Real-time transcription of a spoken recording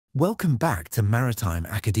Welcome back to Maritime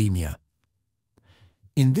Academia.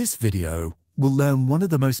 In this video, we'll learn one of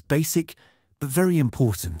the most basic but very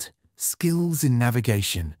important skills in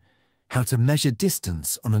navigation: how to measure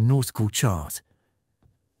distance on a nautical chart.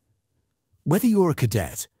 Whether you're a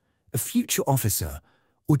cadet, a future officer,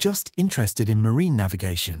 or just interested in marine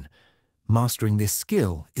navigation, mastering this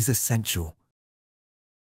skill is essential.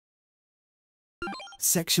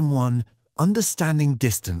 Section 1. Understanding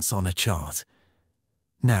distance on a chart.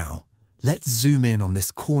 Now, let's zoom in on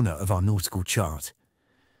this corner of our nautical chart.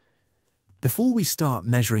 Before we start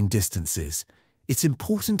measuring distances, it's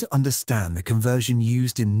important to understand the conversion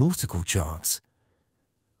used in nautical charts.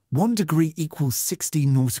 1 degree equals 60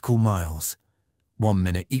 nautical miles. 1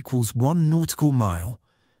 minute equals 1 nautical mile.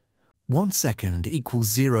 1 second equals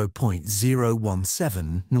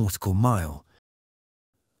 0.017 nautical mile.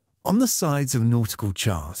 On the sides of a nautical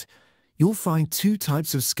chart, you'll find two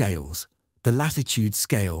types of scales: the latitude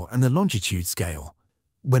scale and the longitude scale.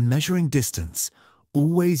 When measuring distance,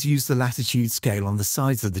 always use the latitude scale on the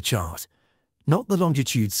sides of the chart, not the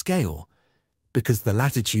longitude scale, because the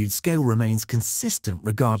latitude scale remains consistent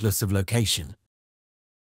regardless of location.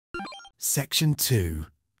 Section 2.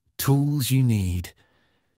 Tools you need.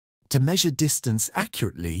 To measure distance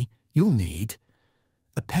accurately, you'll need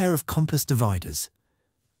a pair of compass dividers,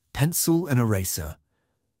 pencil and eraser,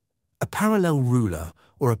 a parallel ruler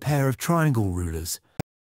or a pair of triangle rulers.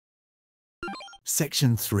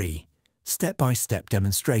 Section 3. Step-by-step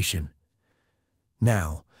demonstration.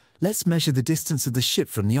 Now, let's measure the distance of the ship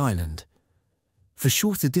from the island. For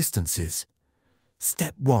shorter distances,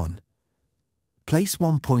 Step 1. Place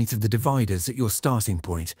one point of the dividers at your starting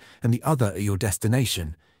point and the other at your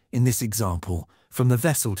destination, in this example, from the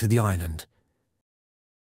vessel to the island.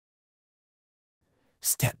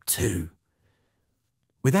 Step 2.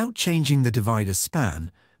 Without changing the divider's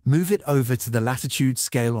span, move it over to the latitude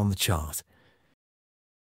scale on the chart.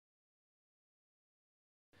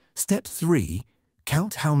 Step 3.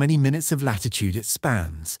 Count how many minutes of latitude it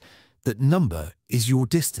spans. That number is your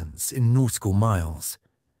distance in nautical miles.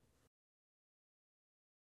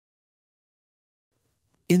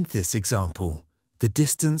 In this example, the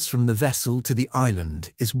distance from the vessel to the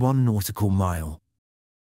island is 1 nautical mile.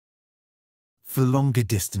 For longer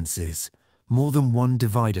distances, more than one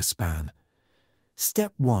divider span.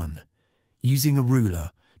 Step 1. Using a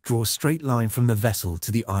ruler, draw a straight line from the vessel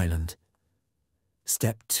to the island.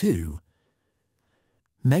 Step 2.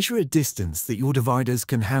 Measure a distance that your dividers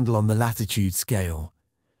can handle on the latitude scale.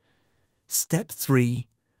 Step 3.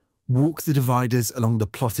 Walk the dividers along the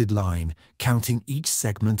plotted line, counting each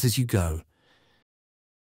segment as you go.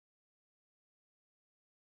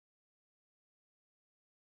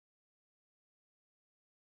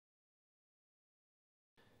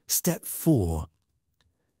 Step 4.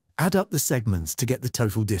 Add up the segments to get the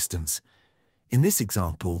total distance. In this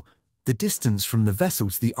example, the distance from the vessel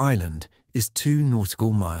to the island is 2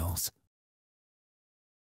 nautical miles.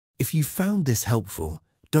 If you found this helpful,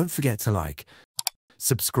 don't forget to like,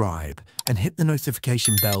 subscribe, and hit the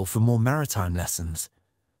notification bell for more maritime lessons.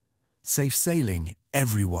 Safe sailing,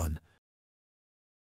 everyone!